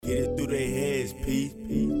Get it through their heads, Pete.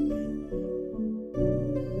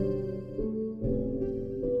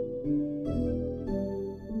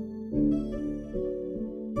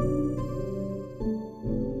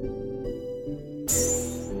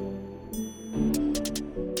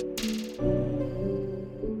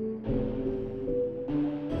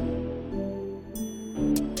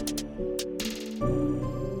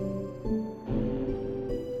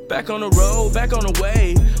 Back on the road, back on the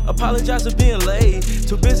way. Apologize for being late.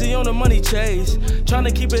 Too busy on the money chase. Trying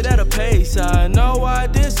to keep it at a pace. I know I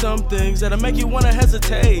did some things that'll make you wanna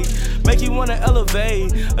hesitate. Make you wanna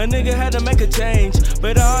elevate. A nigga had to make a change.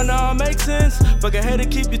 But all know it makes sense. Fuck ahead to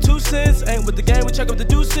keep your 2 cents. Ain't with the game, we check up the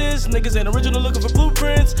deuces. Niggas ain't original looking for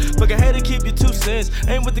blueprints. Fuck ahead to keep your 2 cents.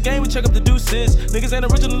 Ain't with the game, we check up the deuces. Niggas ain't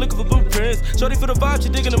original looking for blueprints. Shorty for the vibes, you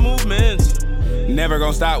digging the movements. Never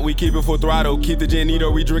gon' stop, we keep it full throttle. Keep the Genito,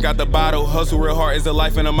 we drink out the bottle. Hustle real hard is the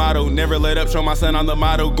life and the motto. Never let up, show my son I'm the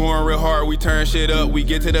motto. Going real hard, we turn shit up. We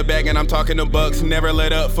get to the bag and I'm talking the bucks. Never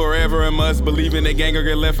let up, forever and must. Believe in the gang or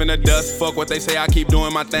get left in the dust. Fuck what they say, I keep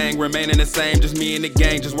doing my thing. Remaining the same, just me and the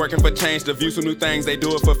gang. Just working for change, to view some new things. They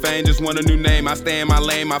do it for fame, just want a new name. I stay in my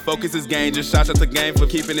lane, my focus is game. Just shots at the game for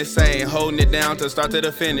keeping it sane. Holding it down to start to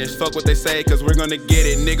the finish. Fuck what they say, cause we're gonna get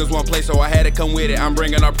it. Niggas won't play, so I had to come with it. I'm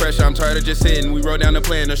bringing our pressure, I'm tired of just sitting. We wrote down the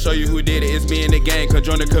plan to show you who did it. It's me and the gang,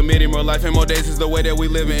 conjoin the committee. More life and more days is the way that we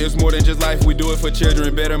living. It's more than just life, we do it for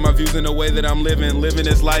children. Better my views in the way that I'm living. Living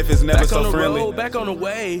this life is never so friendly. Back on the road, back on the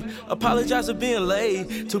way. Apologize for being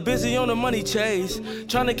late. Too busy on the money chase.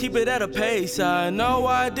 Trying to keep it at a pace. I know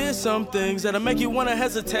I did some things that'll make you wanna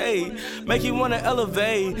hesitate. Make you wanna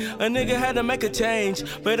elevate. A nigga had to make a change.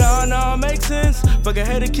 But all know it makes sense. Fuck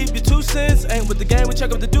ahead to keep your 2 cents. Ain't with the game, we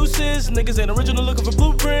check up the deuces. Niggas ain't original looking for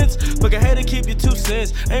blueprints. Fuck ahead to keep your 2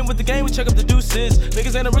 cents. Ain't with the game, we check up the deuces.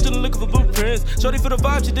 Niggas ain't original looking for blueprints. Shorty for the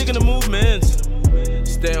vibes, you digging the movements.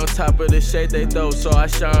 Stay on top of the shade they throw, so I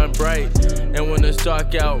shine bright. And when it's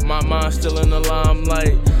dark out, my mind's still in the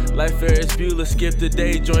limelight. Like Ferris Bueller, skip the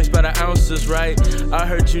day, joints by the ounces, right? I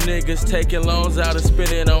heard you niggas taking loans out and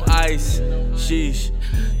spending on ice. Sheesh.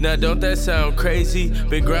 Now don't that sound crazy?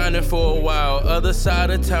 Been grinding for a while, other side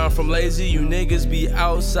of town from lazy. You niggas be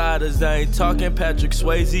outsiders, I ain't talking Patrick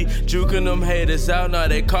Swayze. Juking them haters out, now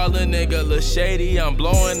they call a nigga Lil Shady. I'm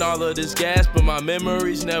blowing all of this gas, but my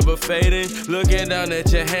memories never fading. Looking down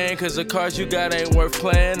at your hand, cause the cards you got ain't worth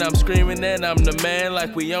playing. I'm screaming that I'm the man,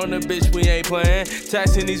 like we own the bitch, we ain't playing.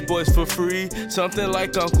 Taxing these boys for free, something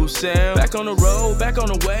like Uncle Sam. Back on the road, back on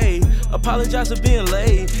the way. Apologize for being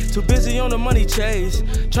late. Too busy on the money chase.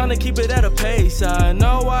 Trying to keep it at a pace. I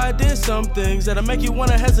know I did some things that'll make you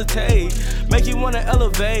wanna hesitate. Make you wanna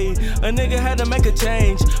elevate. A nigga had to make a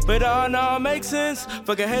change. But all know it makes sense.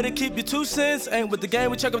 Fuck ahead to keep your 2 cents. Ain't with the game,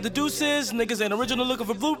 we check up the deuces. Niggas ain't original looking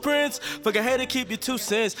for blueprints. Fuck ahead to keep your 2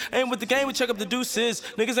 cents. Ain't with the game, we check up the deuces.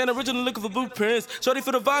 Niggas ain't original looking for blueprints. Shorty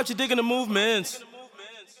for the vibes, you digging the movements.